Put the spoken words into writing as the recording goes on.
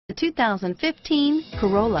The 2015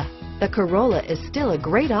 Corolla. The Corolla is still a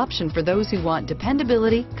great option for those who want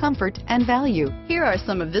dependability, comfort, and value. Here are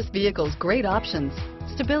some of this vehicle's great options: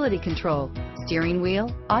 stability control, steering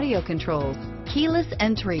wheel audio controls, keyless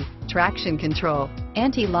entry, traction control,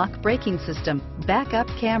 anti-lock braking system, backup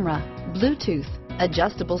camera, Bluetooth,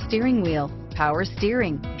 adjustable steering wheel, power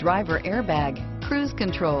steering, driver airbag, cruise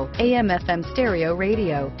control, AM/FM stereo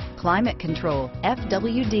radio, climate control,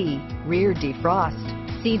 FWD, rear defrost,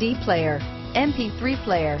 CD player, MP3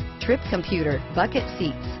 player, trip computer, bucket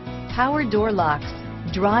seats, power door locks.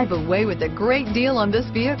 Drive away with a great deal on this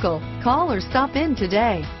vehicle. Call or stop in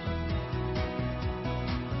today.